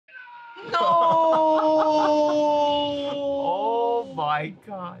No! Oh my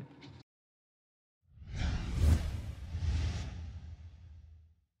god.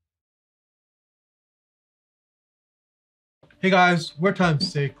 Hey guys, we're time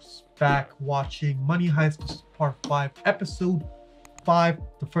 6 back watching Money Heist. This is part 5, episode 5,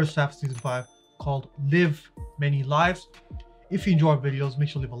 the first half of season 5, called Live Many Lives. If you enjoy our videos, make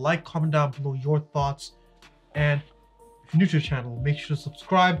sure to leave a like, comment down below your thoughts, and if you're new to the channel, make sure to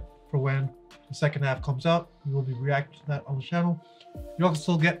subscribe for when the second half comes out. We will be reacting to that on the channel. You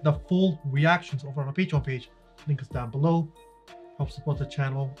also get the full reactions over on our Patreon page. Link is down below. Help support the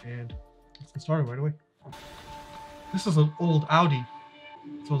channel, and let's get started right away. This is an old Audi,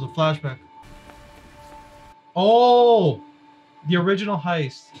 so it's a flashback. Oh! The original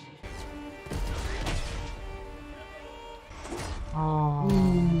heist. Oh.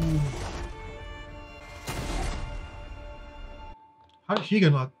 Ooh. How did she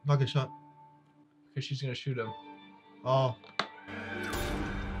get not get shot? Because she's gonna shoot him. Oh.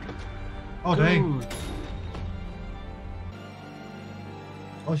 Oh dang. Dude.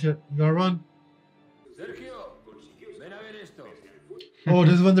 Oh shit, you gotta run. Oh,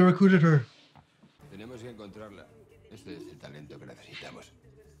 this is when they recruited her. Tenemos que encontrarla. Este es el talento que necesitamos.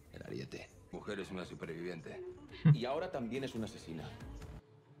 El ariete. Mujer es una superviviente. Y ahora también es una asesina.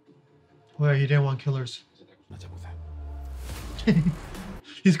 Oh yeah, he didn't want killers. Una chapuza.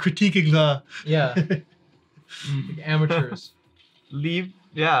 He's critiquing the... Yeah. Like amateurs. Leave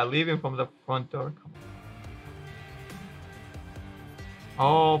him from the front door.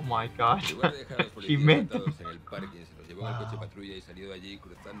 Oh my god. En lugar de dejar a los He policías meant sentados en el parking, se los llevó al coche Wow. patrulla y salió de allí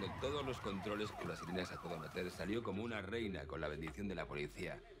cruzando todos los controles con las sirenas a todo meter. Salió como una reina con la bendición de la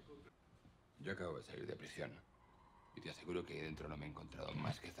policía. Yo acabo de salir de prisión. Y te aseguro que ahí dentro no me he encontrado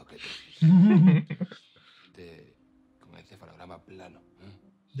más que zoquetes. Con encefalograma plano.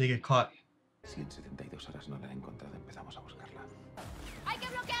 They get caught. Si en 72 horas no la he encontrado, empezamos a buscarla. ¡Hay que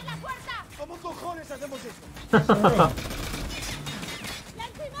bloquear la puerta! ¿Cómo cojones hacemos eso? ¡La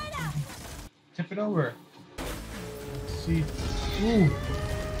encimera! Tip it over. Let's see. Ooh.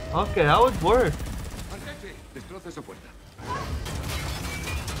 Okay, that would work. ¡Al jefe! Destroza esa puerta.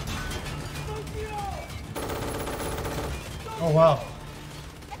 Oh wow.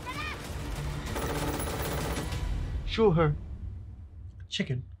 Shoot her.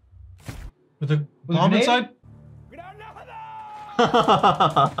 Chicken. With a With a bomb grenade? inside?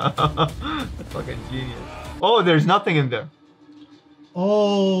 That's fucking genius. Oh, there's nothing in there.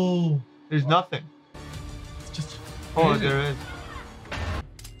 Oh. There's nothing. It's just... Oh, there is.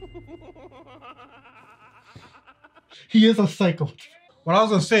 He is a psycho. What I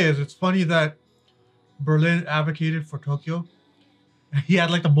was gonna say is it's funny that Berlin advocated for Tokyo. He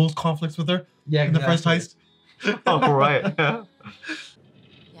had like the most conflicts with her in the first heist. Oh, right. Y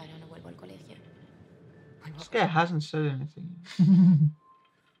ahora no vuelvo al colegio. This guy hasn't said anything.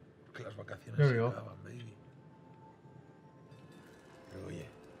 Las vacaciones There we se go. acaban, baby. Pero oye,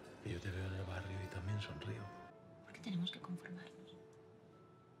 que yo te veo en el barrio y también sonrío. ¿Por qué tenemos que conformarnos?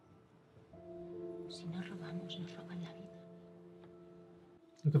 Si no robamos, nos roban la vida.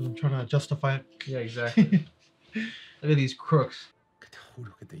 Look at them trying to justify it. Yeah, exactly. Look at these crooks. Que te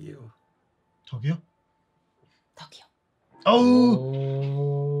juro que te llevo. Tokyo? Tokio. Oh!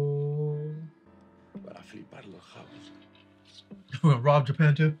 Oh. Para flipar los jabos. We're gonna rob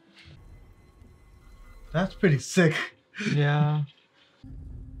Japan too. That's pretty sick. Yeah.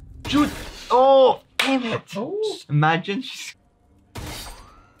 Shoot! Oh, damn it! Oh. Imagine she's.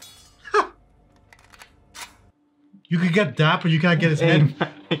 You could get that, but you can't get his head.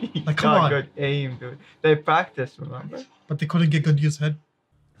 Like, come on. Good aim, dude. They practiced, remember? But they couldn't get Gundy's head.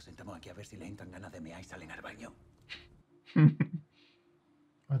 Nos sentamos aquí a ver si le entran ganas de mear y salen al baño.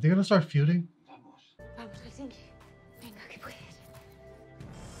 Are they gonna start feuding? Vamos. Vamos, Helsinki. Venga, que puedes.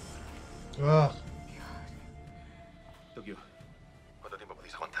 Ugh. Tokio, ¿cuánto tiempo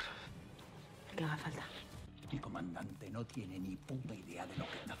podéis aguantar? El que haga falta. El comandante no tiene ni puta idea de lo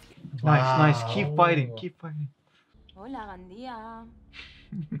que está haciendo. Nice. Keep fighting. Keep fighting. Hola, Gandía.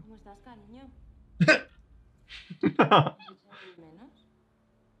 ¿Cómo estás, cariño? ¿Menos?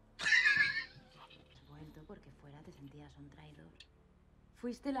 Has vuelto porque fuera te sentías un traidor.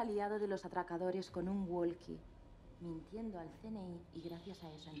 Fuiste el aliado de los atracadores con un walkie, mintiendo al CNI y gracias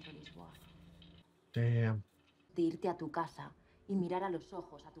a eso entró Lisboa. Damn. De irte a tu casa y mirar a los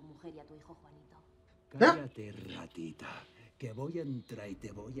ojos a tu mujer y a tu hijo Juanito. Cállate, ratita, que voy a entrar y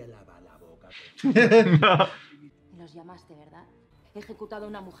te voy a lavar la boca. Y los llamaste, ¿verdad? He ejecutado a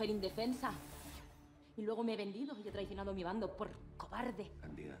una mujer indefensa. Y luego me he vendido y he traicionado a mi bando por cobarde.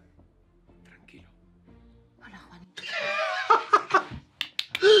 Candida, tranquilo. Hola, Juanito.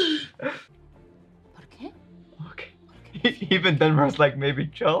 Even Denver's like, maybe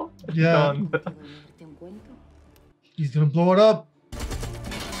chill. Yeah. Don't. ¿Puedo leerte un cuento? He's gonna blow it up.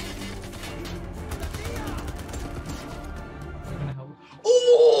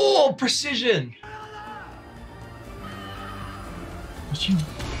 Oh, precision! She...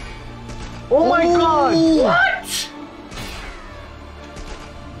 Oh my god! What?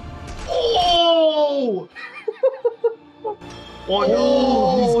 Oh! Oh no!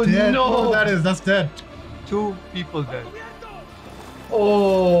 Oh, he's dead. no. Oh, that's dead. 2 people dead.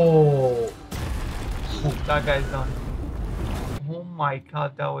 Oh! That guy's done. Oh my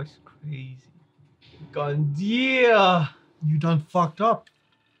god, that was crazy. Gandia! You done fucked up.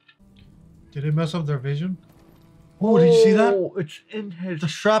 Did it mess up their vision? Oh, did you see that? Oh, it's in his. The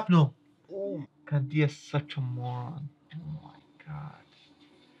shrapnel. Oh, Gandhi is such a moron. Oh my god.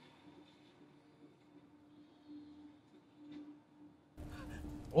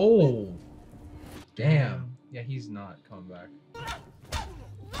 Oh! Damn. Yeah, he's not coming back.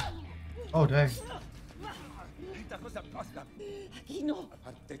 Oh, dang. Aquí no.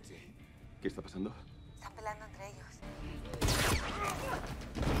 ¿Qué está pasando? Están peleando entre ellos.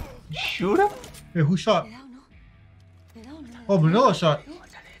 Shoot him? Hey, who shot? ¿Le da o no? ¿Le da o no? Oh, Manila shot.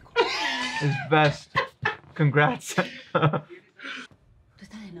 His best. Congrats. ¿Tú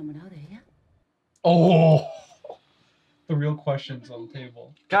estás enamorado de ella? Oh! The real questions on the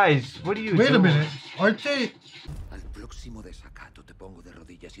table. Guys, what are you Wait a doing? minute. Aren't they? Al próximo desacato te pongo de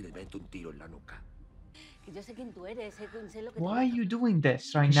rodillas y te meto un tiro en la nuca. Que yo sé quién tú eres, sé lo que Why are you doing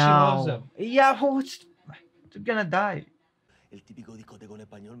this right 'Cause she now? loves him. Yeah, who's they're gonna die. El típico discoteco en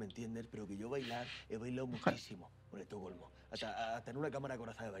español, ¿me entiendes? Pero que yo bailar, he bailado muchísimo por Estocolmo. Hasta en una cámara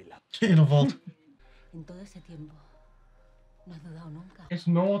corazón de bailar. In a vault. En todo ese tiempo, no has dudado nunca. It's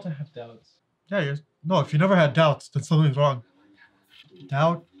normal to have doubts. Yeah, yes. No, if you never had doubts, then something's wrong.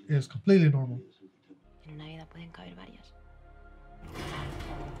 Doubt is completely normal. En una vida pueden caber varias.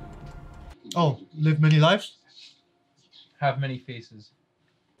 Oh, live many lives? Have many faces.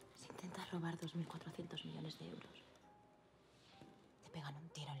 Si intentas robar 2.400 millones de euros, te pegan un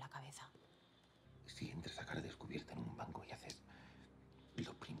tiro en la cabeza. Si entras a cara descubierta en un banco y haces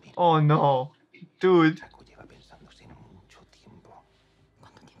lo primero. Oh no. Dude. Chaco lleva pensándose mucho tiempo.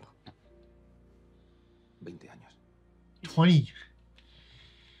 ¿Cuánto tiempo? 20 años. 20.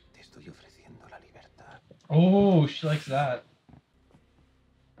 Te estoy ofreciendo la libertad. Oh, she likes that.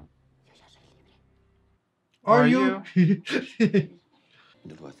 Yo ya soy libre. Are Are you?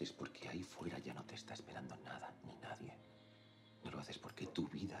 No lo haces porque ahí fuera ya no te está esperando nada ni nadie. No lo haces porque tu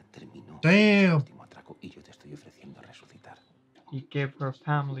vida terminó. Damn. El último atraco y yo te estoy ofreciendo resucitar. He gave her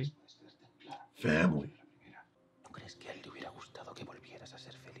family. Family. ¿No crees que a él le hubiera gustado que volvieras a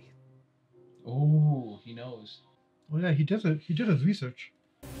ser feliz? Oh, he knows. Oh yeah, he did it. He did his research.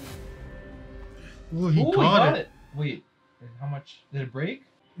 Oh, he Ooh, got it. Wait, how much? Did it break?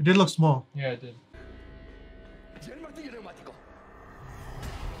 It did look small. Yeah, it did. ¡El martillo neumático!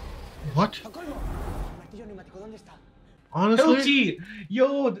 What? ¡Socorro! ¿El martillo neumático dónde está? Honestly, Hilti!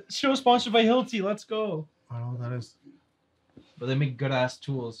 Yo, show sponsored by Hilti. Let's go. I don't know what that is. But they make good ass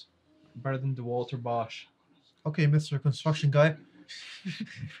tools. Better than DeWalt or Bosch. Okay, Mr. Construction Guy.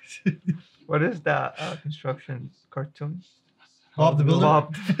 What is that construction cartoon? Bob the Builder.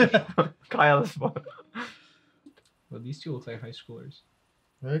 Bob. Kyle is Bob. Well, these two look like high schoolers.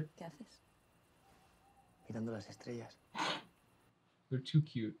 Right? ¿Qué haces? Mirando las estrellas. They're too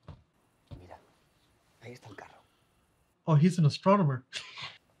cute. Mira, ahí está el carro. Oh, he's an astronomer.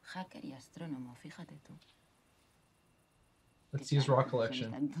 Hacker y astrónomo, fíjate tú. Let's see his rock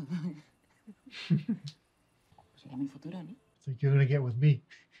collection. Sería mi futuro, ¿no? So you're gonna get with me.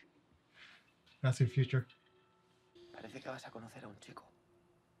 That's your future. Parece que vas a conocer a un chico.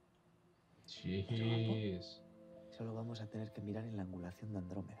 Jeez. Solo vamos a tener que mirar en la angulación de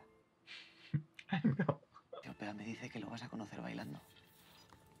Andrómeda. I know. Teopea me dice que lo vas a conocer bailando.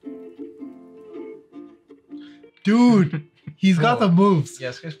 Dude, he's got the moves. Yeah,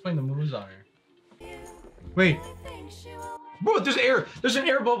 this guy's playing the moves on her. Wait, Bro, there's air. There's an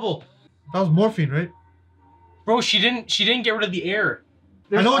air bubble. that was morphine, right? Bro, she didn't get rid of the air.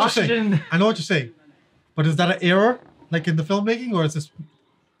 I know what There's you're saying. oxygen. I know what you're saying. But is that an error, like in the filmmaking, or is this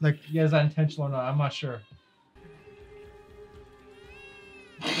like? Yeah, is that intentional or not? I'm not sure.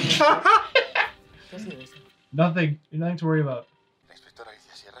 ¿Qué ha sido eso? Nothing. Nothing to worry about. La inspectora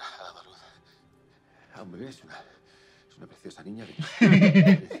Alicia Sierra ha dado a luz a un bebé. Es una preciosa niña de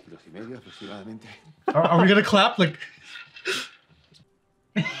 3 kilos y medio aproximadamente. Are we gonna clap? Like,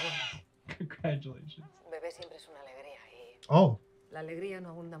 Congratulations. Bebé siempre es una alegría y oh, la alegría no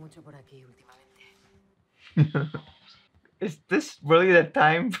abunda mucho por aquí últimamente. Is this really the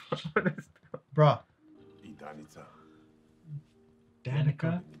time for this? bruh. I Danica.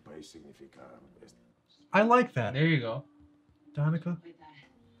 Danica. I like that. There you go. Danica.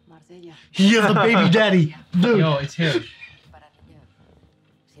 He is the baby daddy. Dude. Yo, it's him.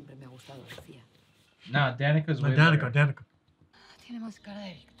 Nah, Danica's way Danica, better. Danica.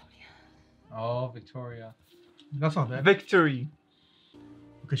 Oh, Victoria. That's not bad. Victory.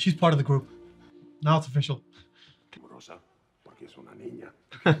 Okay, she's part of the group. Now it's official.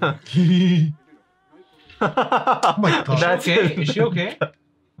 Oh my god. That's Okay, it. is she okay?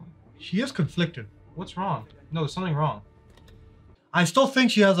 She is conflicted. What's wrong? No, there's something wrong. I still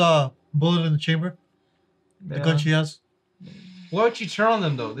think she has a bullet in the chamber. The gun she has. Why would she turn on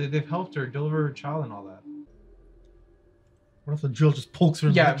them though? They've helped her deliver her child and all that. What if the drill just pokes her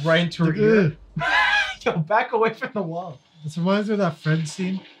in Yeah, the right into her Like, ear. ugh. Yo, back away from the wall. This reminds me of that Friends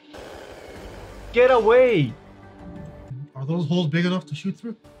scene. Get away. Are those holes big enough to shoot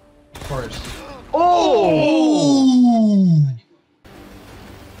through? Of course. Oh!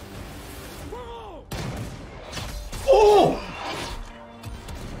 Oh!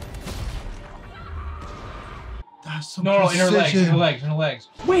 That's some No, in her legs, in precision. her legs, in her legs.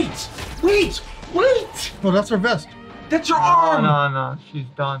 Wait! Wait! Wait! No, that's her vest. That's your No, arm! no, she's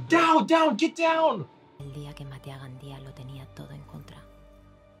done. Down, down, get down! El día que maté a Gandía lo tenía todo en contra.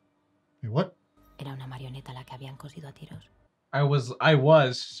 Wait, what? Era una marioneta la que habían cosido a tiros. I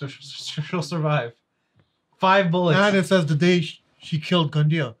was, so she'll survive. 5 bullets. And it says the day she killed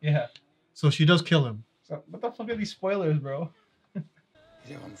Gandia. Yeah. So she does kill him. So, what the fuck are these spoilers, bro? Le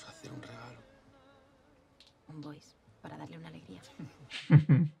vamos a hacer un regalo. Un voice, para darle una alegría.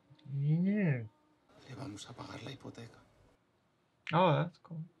 Yeah. Le vamos a pagar la hipoteca. Oh, that's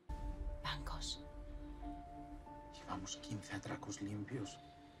cool. Bancos. Llevamos 15 atracos limpios.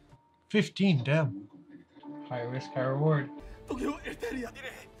 15, damn. High risk, high reward. Tokio, esta herida tiene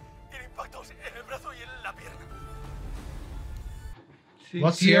impactos en el brazo y en la pierna. See,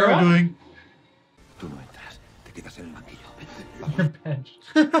 What's Sierra? Sierra doing? Tú no entras, te quedas en el banquillo. You're benched.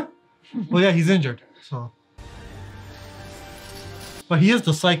 Well, yeah, he's injured, so. But he is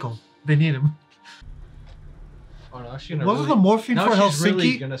the psycho. They need him. Oh no, she's gonna Wasn't really, the morphine now for she's Helsinki?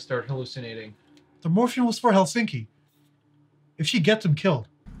 really gonna start hallucinating. The morphine was for Helsinki. If she gets him killed.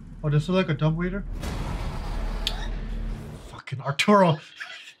 Oh, this is like a dumbwaiter? Fucking Arturo.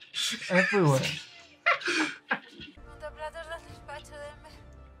 everywhere.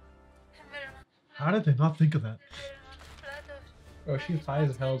 How did they not think of that? Bro, she's high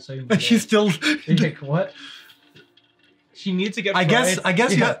as hell saying Like she's still. like, what? She needs to get I guess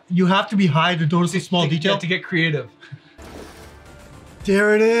yeah. you have to be high to notice a small detail. To get creative.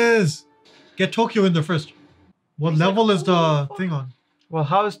 There it is. Get Tokyo in there first. What level is the thing on? Well,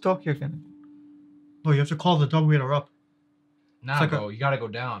 how is Tokyo gonna? Oh, you have to call the dumbwaiter up. Nah, like bro, you gotta go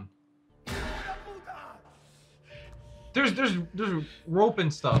down. There's rope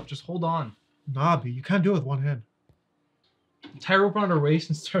and stuff. Just hold on. Nah, B, you can't do it with one hand. Tie rope around her waist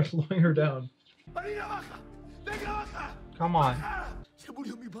and start lowering her down. Come on. Se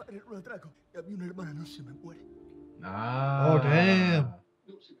murió mi padre en un atraco y a mí una hermana no se me muere. Ah. Oh, damn.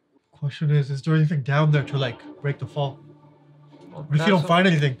 Question is there anything down there to like break the fall? Well, What if you don't find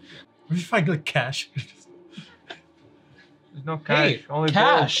anything? What if you find like cash? There's no cash. Hey, only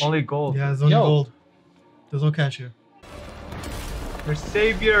cash. gold. Only gold. Yeah, there's only Yo. gold. There's no cash here. Your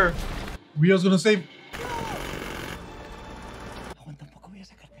savior. Rio's gonna save. Aguanta un poco, voy a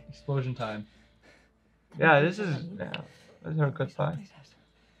sacarte. Explosion time. Yeah, this is her goodbye.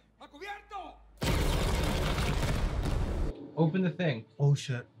 Open the thing. Oh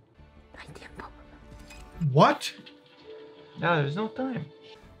shit. What? Yeah, there's no time.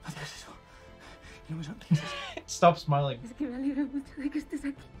 Haces eso. No me sonríes. Stop smiling. Es que me alegra mucho de que estés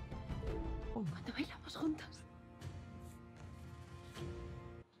aquí. Cuando bailamos juntos.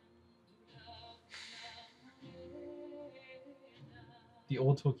 The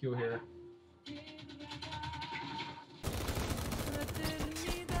old Tokyo here.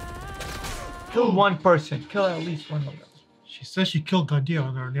 Kill one person. Kill at least one of them. She says she killed Gandia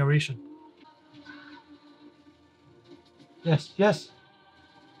in her narration. Yes, yes.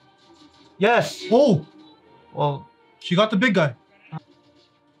 Yes! Oh! Well, She got the big guy.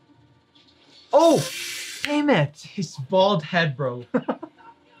 oh! Damn it! His bald head, bro.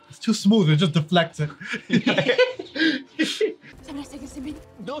 It's too smooth, it just deflects it.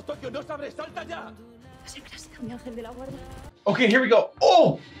 No, Tokio, no sabes, salta ya. Siempre has sido mi ángel de la guarda. Okay, here we go.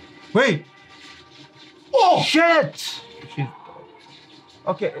 Oh! Wait! Oh! Shit! She's...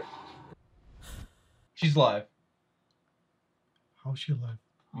 Okay. She's alive. How's she alive?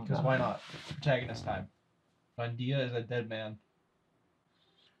 Because why not? Protagonist time. Vandia is a dead man.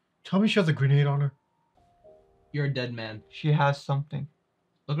 Tell me she has a grenade on her. You're a dead man. She has something.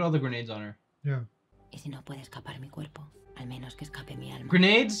 Look at all the grenades on her. Yeah. ¿Y si no puede escapar mi cuerpo? Al menos que escape mi alma.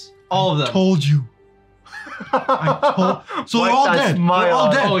 Grenades? All of them. Told you. So they're all dead. They're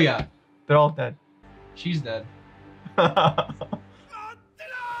all dead. Oh yeah. They're all dead. She's dead. No!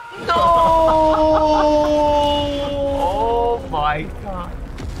 Oh my god.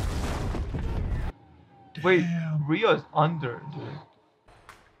 Wait, Damn. Rio's under, dude.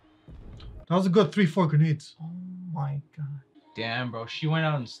 That was a good 3-4 grenades. Oh my god. Damn, bro. She went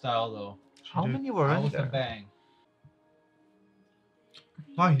out in style though. How did. many were Out in with a there? bang.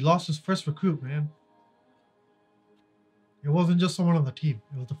 Wow, he lost his first recruit, man. It wasn't just someone on the team.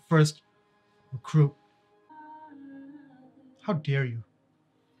 It was the first recruit. How dare you?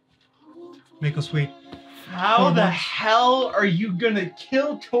 Make us wait. How 4 the months. hell are you gonna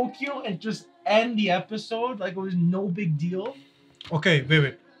kill Tokyo and just end the episode like it was no big deal? Okay,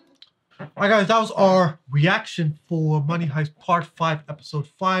 wait. Alright guys, that was our reaction for Money Heist Part 5, Episode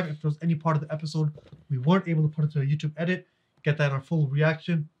 5. If there was any part of the episode we weren't able to put into a YouTube edit, get that in our full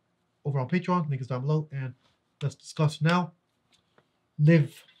reaction over on Patreon. Link is down below. And let's discuss now.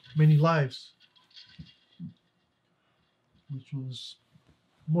 Live Many Lives. Which was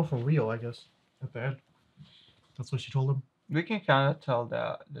more for real, I guess, at the end. That's what she told him. We can kind of tell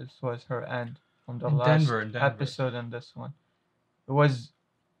that this was her end from the In last Denver. episode and this one. It was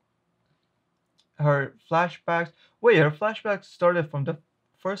her flashbacks. Wait, her flashbacks started from the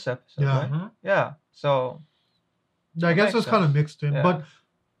first episode, Yeah. right? Mhm. Yeah. So I guess makes it was kind of sense. mixed in, Yeah. but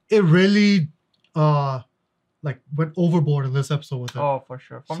it really like went overboard in this episode with it. oh, for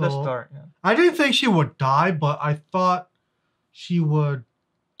sure, from the So- start. Yeah. I didn't think she would die, but I thought she would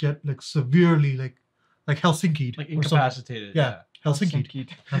get like severely like Helsinki Like or something. incapacitated. Yeah. Helsinki. Helsinki.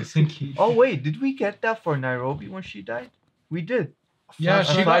 Helsinki. Oh wait, did we get that for Nairobi when she died? We did. Yeah, A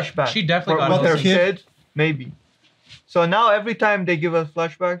she flashback. She definitely For got with her Helsinki. kid, maybe. So now every time they give us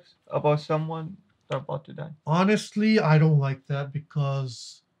flashbacks about someone, they're about to die. Honestly, I don't like that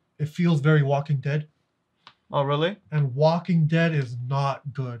because it feels very Walking Dead, Oh really? and Walking Dead is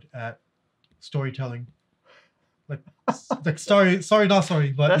not good at storytelling. Like not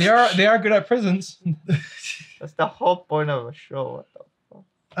sorry, but They are good at prisons. That's the whole point of a show. What the fuck?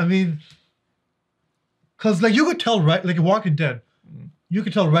 I mean, cause like you could tell right, like in Walking Dead, Mm. you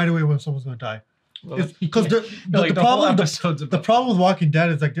could tell right away when someone's gonna die. Really? Because Like the the whole problem episode's the about. problem with Walking Dead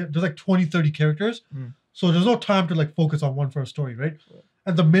is like there's like 20-30 characters, Mm. so there's no time to like focus on one for a story, right? Sure.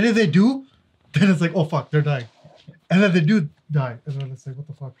 And the minute they do, then it's like, oh fuck, they're dying, and then they do die, and then it's like, what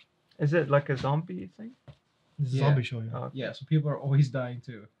the fuck? Is it like a zombie thing? It's a Yeah. zombie show, yeah. Oh, Yeah, so people are always dying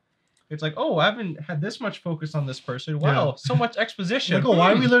too. It's like, oh, I haven't had this much focus on this person. Wow, Yeah. so much exposition. Like, oh,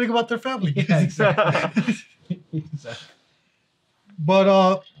 why are we learning about their family? Yeah, exactly. Exactly.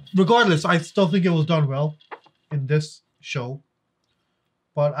 But regardless, I still think it was done well in this show.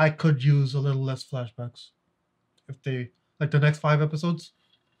 But I could use a little less flashbacks if they like the next 5 episodes.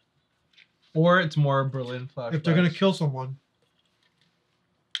 Or it's more Berlin flashbacks. If they're gonna kill someone,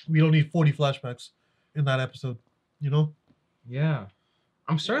 we don't need 40 flashbacks in that episode. You know? Yeah.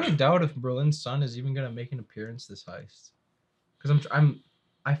 I'm starting to doubt if Berlin's son is even gonna make an appearance this heist. Because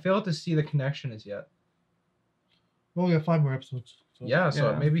I fail to see the connection as yet. Well, we have 5 more episodes. So. Yeah,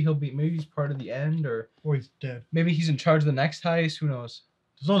 so Yeah. maybe he's part of the end, or Or he's dead. maybe he's in charge of the next heist. Who knows?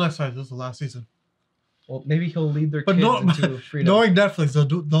 There's no next time. This is the last season. Well, maybe he'll lead their But kids no, into freedom. knowing Netflix, they'll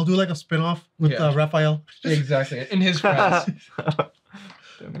do like a spin-off with Yeah. Raphael. Exactly, and his friends.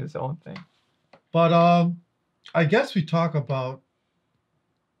 Doing his own thing. But I guess we talk about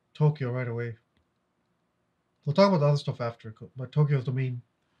Tokyo right away. We'll talk about the other stuff after, but Tokyo is the main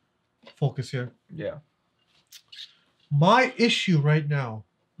focus here. Yeah. My issue right now,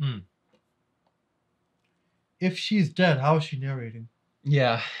 Mm. if she's dead, how is she narrating?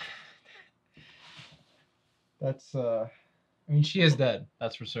 Yeah. That's I mean, she is dead.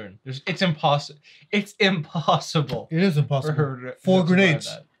 That's for certain. It's impossible. It's impossible It is for impossible. her to 4 survive grenades,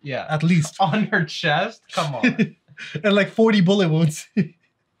 that. Yeah. at least, On her chest. Come on. and like 40 bullet wounds.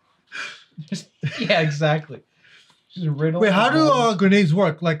 Just, yeah, exactly. She's riddled. Wait, how with do bullets. grenades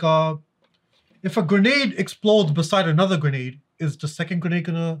work? Like, if a grenade explodes beside another grenade, is the second grenade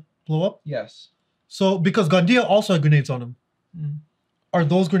gonna blow up? Yes. So, because Gandia also had grenades on him, Mm. are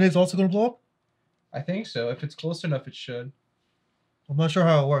those grenades also gonna blow up? I think so. If it's close enough, it should. I'm not sure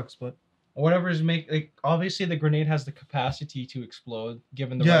how it works, but Whatever is obviously the grenade has the capacity to explode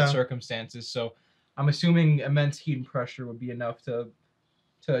given the Yeah. right circumstances. So I'm assuming immense heat and pressure would be enough to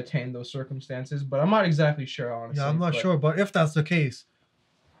attain those circumstances, but I'm not exactly sure, honestly. yeah, I'm not but, sure. But if that's the case,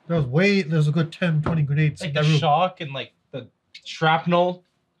 there's a good 10, 20 grenades. Like in the that room. shock and like the shrapnel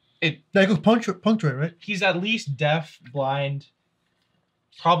That goes punctuate, right? He's at least deaf, blind.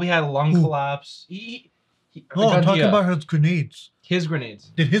 Probably had a lung collapse. No, I'm talking about his grenades. His grenades.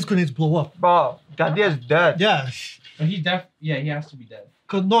 Did his grenades blow up? Bro, Gandia's dead. Yeah. But he's deaf. Yeah, he has to be dead.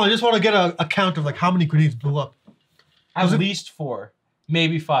 Cause no, I just want to get a count of like how many grenades blew up. At least 4,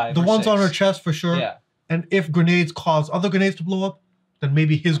 maybe 5. The or ones 6. on her chest for sure. Yeah. And if grenades cause other grenades to blow up, then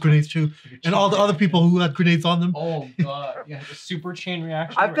maybe his grenades too, and all the other people who had grenades on them. Oh god, yeah, the super chain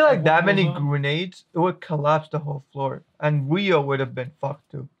reaction. I feel like that many blows up. grenades, it would collapse the whole floor. And Rio would have been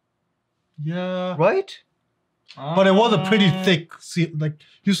fucked too. Yeah. Right? But it was a pretty thick scene. Like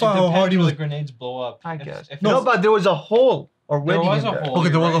you saw how hard he was. The grenades blow up. I guess. If No, but there was a hole already. There was in a there. hole. Okay,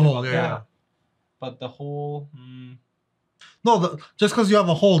 there you're was a right hole. about Yeah. that. But the hole. No, just because you have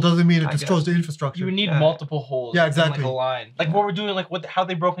a hole doesn't mean it I destroys guess. the infrastructure. You would need Yeah. multiple holes. Yeah, in, exactly. like a line, like what we're doing, like how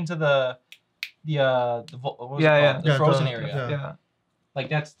they broke into the what was Yeah, it yeah. called? The Yeah, frozen the- area. yeah. Yeah. Like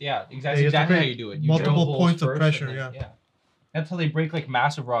that's you have to exactly how create you do it. You multiple drill holes points of first pressure, and then- yeah. That's how they break like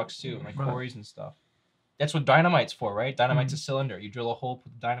massive rocks too, like Right. quarries and stuff. That's what dynamite's for, right? Dynamite's Mhm. a cylinder. You drill a hole,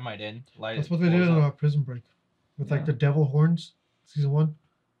 put the dynamite in, light That's it. what they did blows in up. Prison Break, with like Yeah. the devil horns, season 1.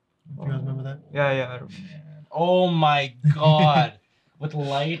 If you guys remember that? Yeah, yeah. Man. Oh my god. With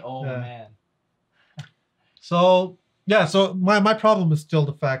light, oh Yeah. man. So yeah, so my problem is still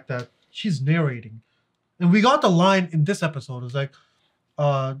the fact that she's narrating, and we got the line in this episode. It's like,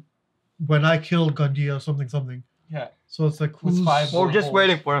 when I killed Gandia, something. Yeah. So it's like With who's 5 We're just holes.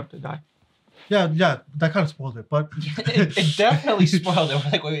 waiting for him to die. Yeah, that kind of spoiled it, but it definitely spoiled it.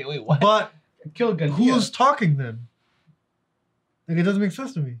 We're like, wait, what? but Kill Gandia. who's talking then? Like it doesn't make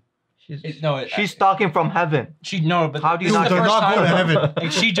sense to me. She's talking from heaven. But How do you this is not the they're first not going to time- heaven.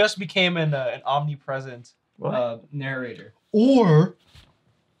 Like she just became an omnipresent What? narrator. Or.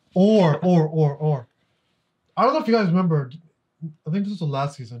 I don't know if you guys remember. I think this was the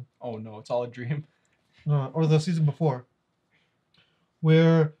last season, Oh no, it's all a dream. or the season before,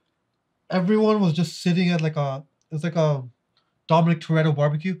 where everyone was just sitting at like a Dominic Toretto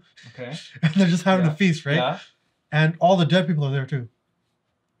barbecue, Okay. and they're just having Yeah. a feast, right? Yeah, And all the dead people are there too.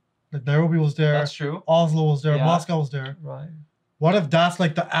 Like Nairobi was there, that's true. Oslo was there, Yeah. Moscow was there. Right. What if that's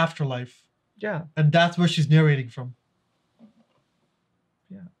like the afterlife, Yeah. and that's where she's narrating from?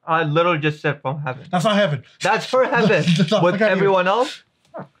 Yeah. I literally just said from heaven. That's not heaven. That's for heaven. That's not With like heaven. everyone else?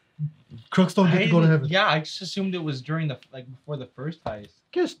 Crooks don't get to go to heaven. Yeah, I just assumed it was during before the first heist.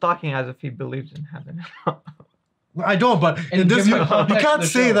 He's talking as if he believes in heaven. I don't, but in And this, given you the context can't of the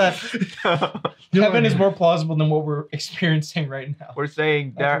say show. that. You know what I Heaven is mean? more plausible than what we're experiencing right now. We're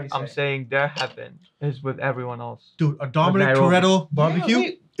saying That's what he's I'm saying their heaven is with everyone else. Dude, a Dominic Nairobi. Toretto barbecue Yeah,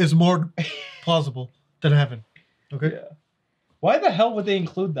 is more plausible than heaven. Okay? Yeah. Why the hell would they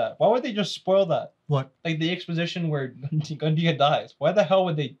include that? Why would they just spoil that? What? Like the exposition where Gandia dies. Why the hell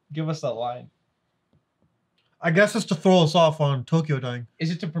would they give us that line? I guess it's to throw us off on Tokyo dying. Is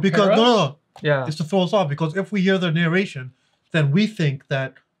it to prepare Because us? no, Yeah. it's to throw us off because if we hear the narration, then we think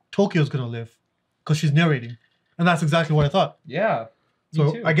that Tokyo's gonna live because she's narrating, and that's exactly what I thought. Yeah. me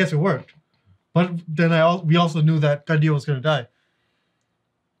So too. I guess it worked. But then we also knew that Gandia was gonna die.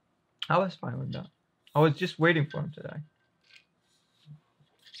 I was fine with that. I was just waiting for him to die.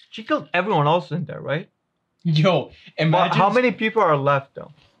 She killed everyone else in there, right? Yo, But imagine how many people are left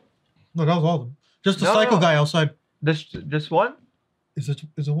though? No, that was all of them. Just the No, psycho no. guy outside. This one? Is it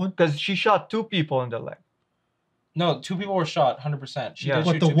one? Because she shot 2 people in the leg. No, 2 people were shot, 100%. She Yeah. did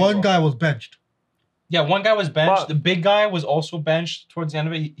But shoot the 2 one people. guy was benched. Yeah, one guy was benched. But- The big guy was also benched towards the end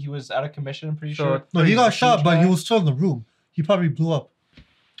of it. He was out of commission, I'm pretty So- sure. No, he He's got a shot, huge but he guy. was still in the room. He probably blew up.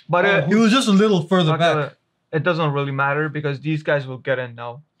 But He was just a little further back. it doesn't really matter because these guys will get in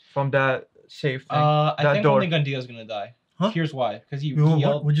now from that safe thing. I that think door. only Gandia's gonna die. Huh? Here's why. Because he What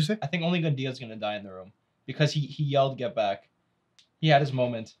yelled. would you say? I think only Gandia's gonna die in the room. Because he yelled, "Get back." He had his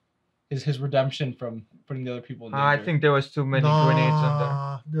moment. His redemption from putting the other people in danger. I think there was too many grenades in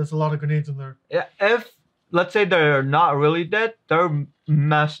there. There's a lot of grenades in there. Yeah, if let's say they're not really dead, they're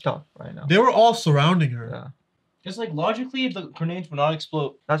messed up right now. They were all surrounding her. Yeah. Because like logically, the grenades would not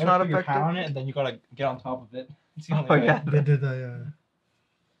explode. That's You gotta not put your effective? power on it, and then you gotta get on top of it. It's the only Oh way. yeah, They did that, yeah.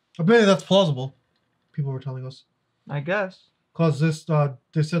 Apparently that's plausible. People were telling us. I guess. Because this,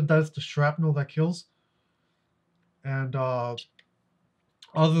 they said that's the shrapnel that kills. And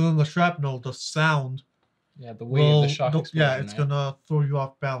other than the shrapnel, the sound Yeah, the weight of the shock explosion. yeah, it's gonna throw you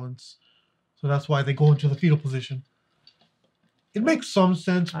off balance. So that's why they go into the fetal position. It makes some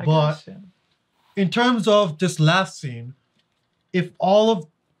sense, I but guess, yeah. in terms of this last scene, if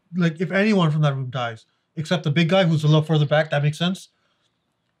if anyone from that room dies, except the big guy who's a little further back, that makes sense.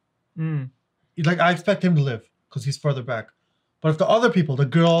 Mm. Like I expect him to live because he's further back. But if the other people, the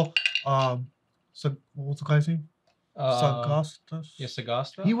girl, so what was the guy's name? Sagasta. Yeah,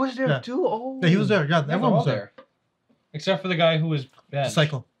 Sagasta. He was there Yeah. too. Oh, Yeah, he was there. Yeah, Yeah, they're everyone all was there. except for the guy who was The benched.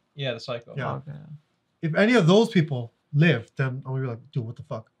 psycho. Yeah, the psycho. Yeah. Okay. If any of those people lived, then I'm gonna be like, dude, what the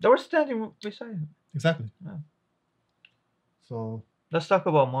fuck? They were standing beside him. Exactly. Yeah. So Let's talk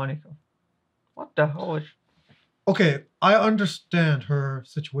about Monica. What the hell is? okay, I understand her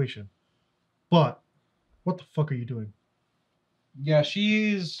situation, but what the fuck are you doing? Yeah,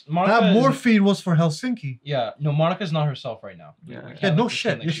 she's Monica. That is- morphine was for Helsinki. Yeah, no, Monica's not herself right now. Yeah. can't, Yeah, no like,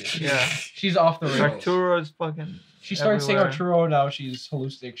 shit. pretend like she is. Yeah. She's off the rails. Arturo is fucking. She started saying everywhere. Arturo, now she's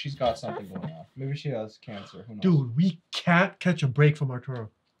hallucinating. She's got something going on. Maybe she has cancer. Who knows? Dude, we can't catch a break from Arturo.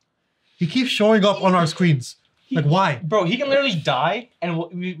 He keeps showing up on our screens. Like, why? Bro, he can literally die, and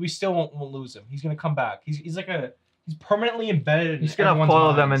we still won't lose him. He's gonna come back. He's permanently embedded. He's in gonna everyone's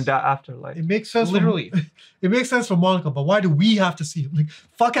follow them in minds. that afterlife. It makes sense. Literally. It makes sense for Monica, but why do we have to see him? Like,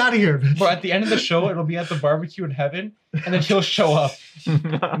 fuck out of here, bitch. Bro, at the end of the show, it'll be at the barbecue in heaven, and then he'll show up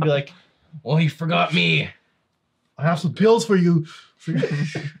and be like, "Well, he forgot me." I have some pills for you.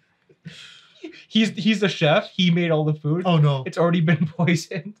 He's the chef. He made all the food. Oh no, It's already been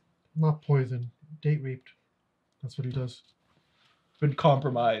poisoned, not poison. Date raped. That's what he does. been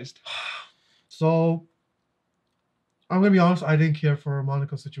compromised. So, I'm gonna be honest. I didn't care for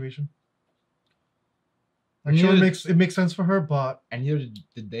Monica's situation. Like, sure, Neither- it makes sense for her, but And neither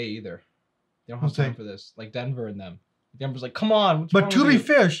did they either. They don't have Who's they? time for this. Like Denver and them. Denver's like, "Come on." what's but wrong to with be you?"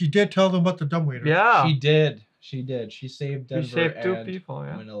 fair, she did tell them about the dumbwaiter. Yeah. She did. She did. She saved Denver He saved two and people.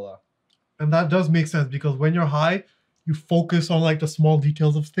 Yeah. Manila. And that does make sense because when you're high, you focus on like the small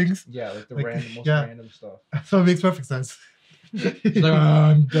details of things. Yeah, like the Like, most yeah. random stuff. So it makes perfect sense. She's like,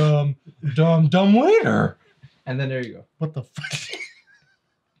 "I'm dumb waiter." And then there you go. What the fuck?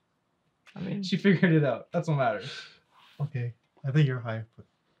 I mean, She figured it out. That's what matters. Okay, I think you're high. But,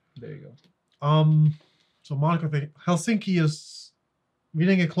 There you go. so Monica thing, Helsinki is. We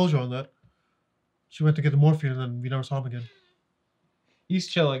didn't get closure on that. She went to get the morphine and then we never saw him again. He's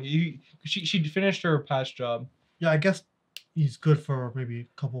chilling. She finished her past job. Yeah, I guess he's good for maybe a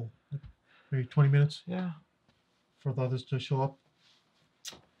couple, maybe 20 minutes yeah. for the others to show up.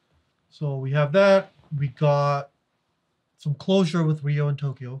 So we have that. We got some closure with Rio and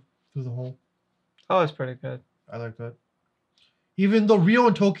Tokyo through the whole. Oh, it's pretty good. I like that. Even though Rio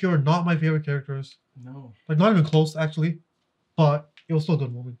and Tokyo are not my favorite characters, No. like not even close actually, but it was still a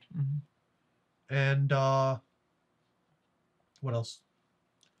good moment. Mhm. And what else?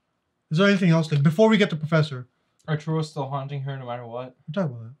 Is there anything else? Like before we get to Professor, Arturo's still haunting her no matter what. we talk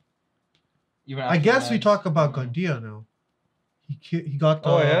about that. Even I after guess the we meds. talk about Gandia now. He got the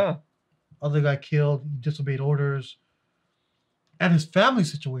Oh yeah. other guy killed. He disobeyed orders, and his family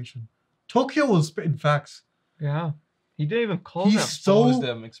situation. Tokyo was spitting facts. Yeah. He didn't even call He's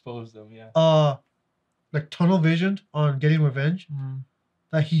them. Exposed them, yeah. Like tunnel visioned on getting revenge Mhm.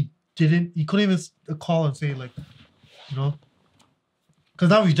 that he couldn't even call and say like, you know, because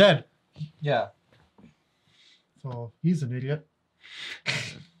now he's dead. Yeah. So he's an idiot.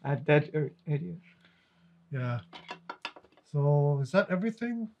 A dead idiot. Yeah. So is that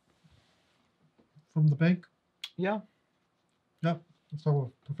everything from the bank? Yeah. Yep. Let's talk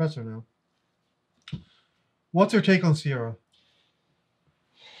about Professor now. What's your take on Sierra?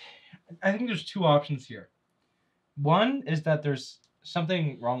 I think there's two options here. One is that there's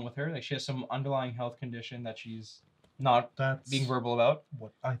something wrong with her. Like she has some underlying health condition that she's not That's being verbal about,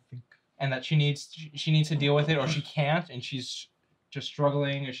 what I think. and that she needs to deal with it, or she can't, and she's just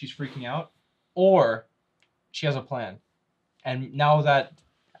struggling, or she's freaking out, or she has a plan. And now that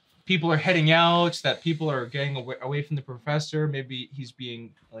people are heading out, that people are getting away from the professor, maybe he's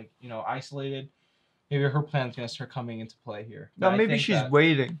being isolated. Maybe her plan's gonna start coming into play here. No, But I maybe think she's that-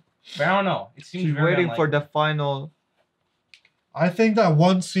 waiting. But I don't know. It seems She's very waiting for unlikely. the final. I think that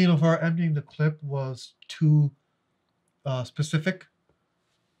one scene of her ending the clip was too specific.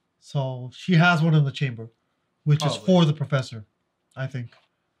 So she has one in the chamber, which is Probably. for the professor, I think.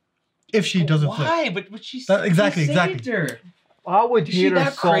 If she doesn't flip. Why? But she's Exactly, he saved exactly. her. I would Is she hate her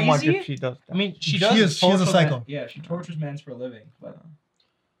that so much crazy? if she does that. I mean, she She does. is- she is a torture psycho. men. Yeah, she tortures men for a living. But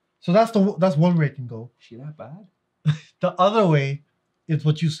So that's one way it can go. is she that bad? The other way is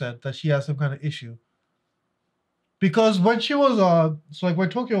what you said, that she has some kind of issue. Because when she was when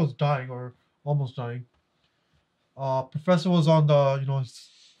Tokyo was dying or almost dying, Professor was on the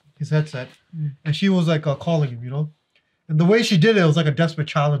his headset, and she was like calling him, and the way she did it was like a desperate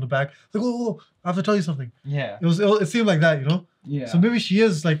child in the back, like, oh, I have to tell you something. Yeah. It seemed like that, Yeah. So maybe she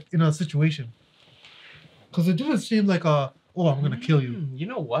is like in a situation, because it didn't seem like I'm gonna kill you. You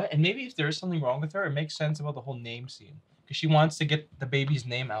know what? And maybe if there is something wrong with her, it makes sense about the whole name scene. because she wants to get the baby's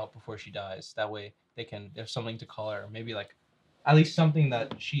name out before she dies. That way there's something to call her. Maybe like at least something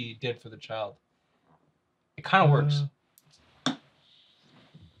that she did for the child. It kind of works. I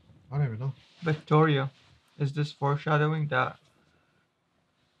don't even know. Victoria. Is this foreshadowing that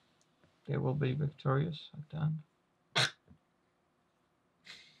they will be victorious at the end?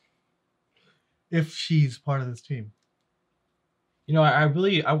 If she's part of this team. You know, I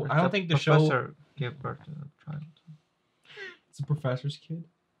don't think the professor gave birth to the child. It's a professor's kid.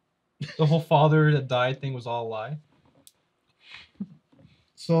 The whole father that died thing was all a lie.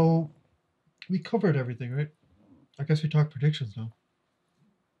 So, we covered everything, right? I guess we talk predictions now.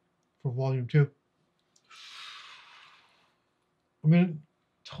 For volume 2. I mean,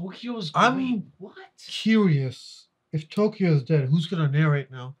 Tokyo's. I'm what? curious if Tokyo is dead. Who's gonna narrate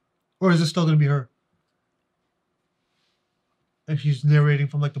now, or is it still gonna be her? And she's narrating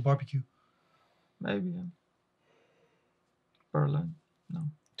from like the barbecue. Maybe. Berlin. No.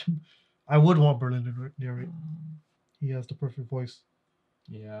 I would want Berlin to narrate. He has the perfect voice.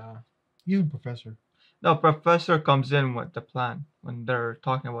 Yeah. Even Professor. No, Professor comes in with the plan when they're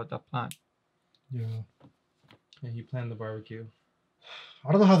talking about the plan. Yeah. Yeah, he planned the barbecue.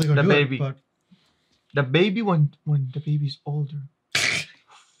 I don't know how they're gonna The do baby. it, but The baby when the baby's older.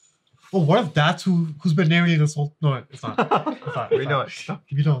 oh, what if that's who's been narrating this whole? No, it's not. It's not. We know it's not.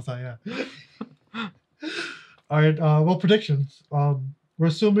 You know it's not. Yeah. All right. Well, predictions. We're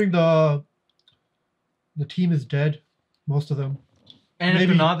assuming the team is dead, most of them. And if Maybe-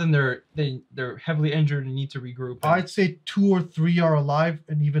 they're not, then they're heavily injured and need to regroup. and- I'd say 2 or 3 are alive,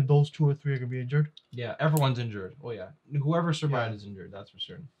 and even those 2 or 3 are gonna be injured. Yeah, everyone's injured. Oh yeah, whoever survived Yeah. is injured. That's for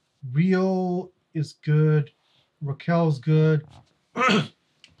certain. Rio is good. Raquel's good.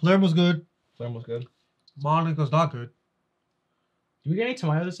 Palermo's good. Palermo's good. Monica's not good. Did we get any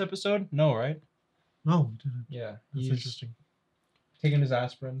Tamayo this episode? No, right? No, we didn't. Yeah, That's he's interesting. taking his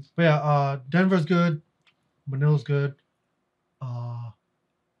aspirins. But yeah, Denver's good. Manila's good.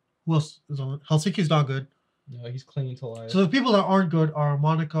 Who else is on? Helsinki's not good. No, he's clinging to life. So the people that aren't good are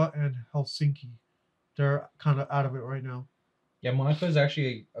Monica and Helsinki. They're kind of out of it right now. Yeah, Monica is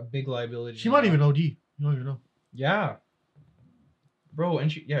actually a big liability. She might even OD. You don't even know. Yeah. Bro,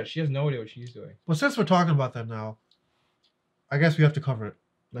 and she has no idea what she's doing. But since we're talking about that now, I guess we have to cover it.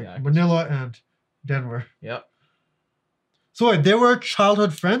 Like Yeah, I guess Manila and Denver. Yep. So wait, they were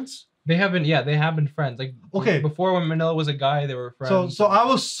childhood friends? They have been friends. Like Okay. before when Manila was a guy, they were friends. So I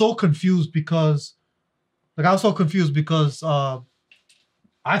was so confused because I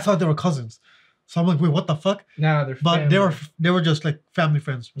thought they were cousins. So I'm like, wait, what the fuck? Nah, they're But family. they were just like family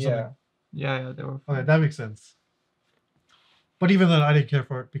friends or Yeah. something. Yeah, they were. Okay, that makes sense. But even then, I didn't care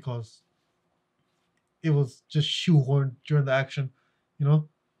for it because it was just shoehorned during the action, you know?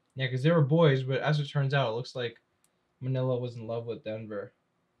 Yeah, because they were boys, but as it turns out, it looks like Manila was in love with Denver.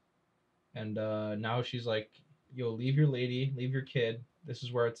 And now she's like, yo, leave your lady, leave your kid. This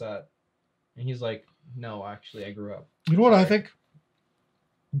is where it's at. And he's like, no, actually, I grew up. You know what I Sorry. think?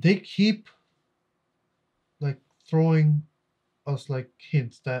 They keep like throwing us like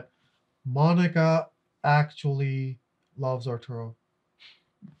hints that Monica actually loves Arturo.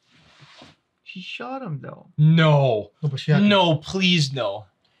 She shot him though. No. No, but she had to. No, please no.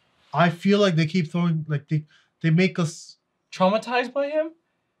 I feel like they keep throwing like they make us Traumatized by him?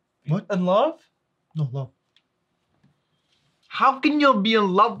 What? In love? no love. How can you be in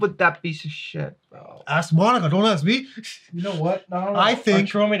love with that piece of shit, bro? Ask Monica, don't ask me. You know what? No, I think-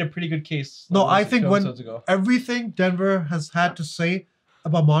 Arturo made a pretty good case. No, like, I think two when- episodes ago. Everything Denver has had to say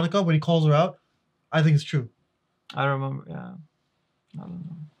about Monica when he calls her out, I think it's true. I remember. Yeah. I don't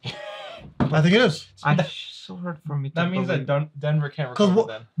know. I think it is. It's so hard for me. That to means that believe. Denver can't Because recover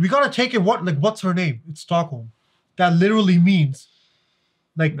then. we gotta take it. What's her name? It's Stockholm. That literally means,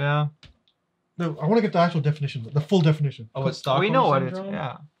 like, Yeah. no, I want to get the actual definition, the full definition. Oh, it's Stockholm We know what it's. syndrome?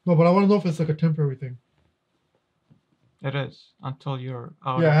 Yeah. No, but I want to know if it's like a temporary thing. It is until you're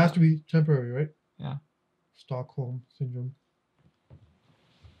out. Yeah, it of has to be temporary, right? Yeah. Stockholm syndrome.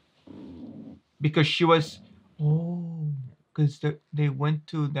 Because she was. Oh. Because they went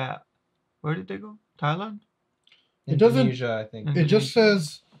to that. Where did they go? Thailand. It doesn't- Indonesia, I think. It just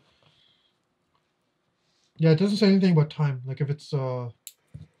says. Yeah, it doesn't say anything about time. Like if it's in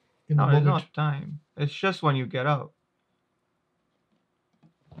the No, it's moment. not time. It's just when you get out.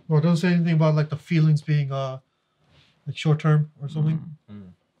 Or it doesn't say anything about like the feelings being like short term or something.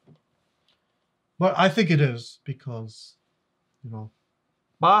 Mm. But I think it is because, you know,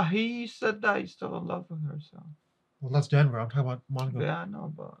 But he said that he's still in love with her. So well that's Denver. I'm talking about Monica. yeah, I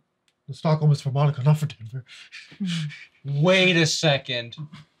know, but The Stockholm is for Monica, not for Denver. Wait a second.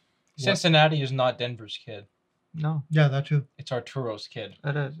 Cincinnati is not Denver's kid. No, Yeah, that too. It's Arturo's kid.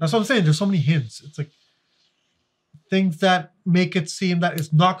 that is. That's what I'm saying. There's so many hints. It's like things that make it seem that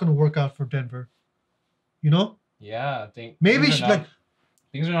it's not going to work out for Denver. You know? Yeah, Maybe things she are not- like,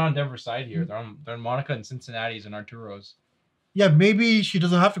 things are not on Denver's side here. They're on Monica and Cincinnati's and Arturo's. yeah, maybe she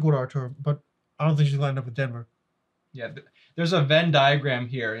doesn't have to go to Arturo, but I don't think she's lined up with Denver. Yeah, there's a Venn diagram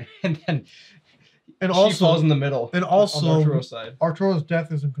here, and then And she also, falls in the middle. and on also, Arturo's side. Arturo's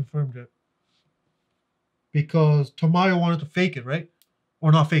death isn't confirmed yet. Because Tamayo wanted to fake it, right?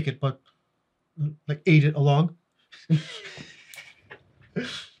 Or not fake it, but like aid it along.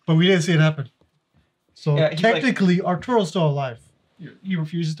 But we didn't see it happen. So Yeah, he's like- technically, Arturo's still alive. He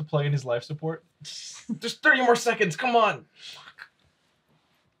refuses to play in his life support. There's 30 more seconds. Come on.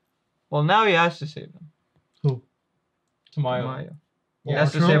 Well, now he has to save him. Who? Tamayo. Tamayo. He Well,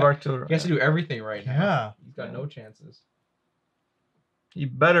 has to Arturo- save Arturo. He has to do everything right now. Yeah. He's got no chances. He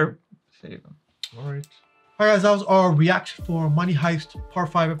better save him. All right. All right, guys, that was our reaction for Money Heist Part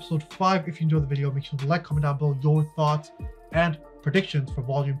 5, Episode 5. If you enjoyed the video, make sure to like, comment down below your thoughts and predictions for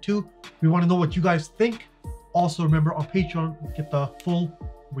Volume 2. We want to know what you guys think. Also, remember on Patreon, you get the full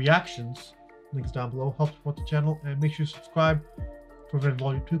reactions. Links down below. Help support the channel. And make sure you subscribe for when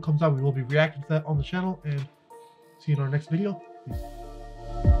Volume 2 comes out. We will be reacting to that on the channel. And see you in our next video. Peace.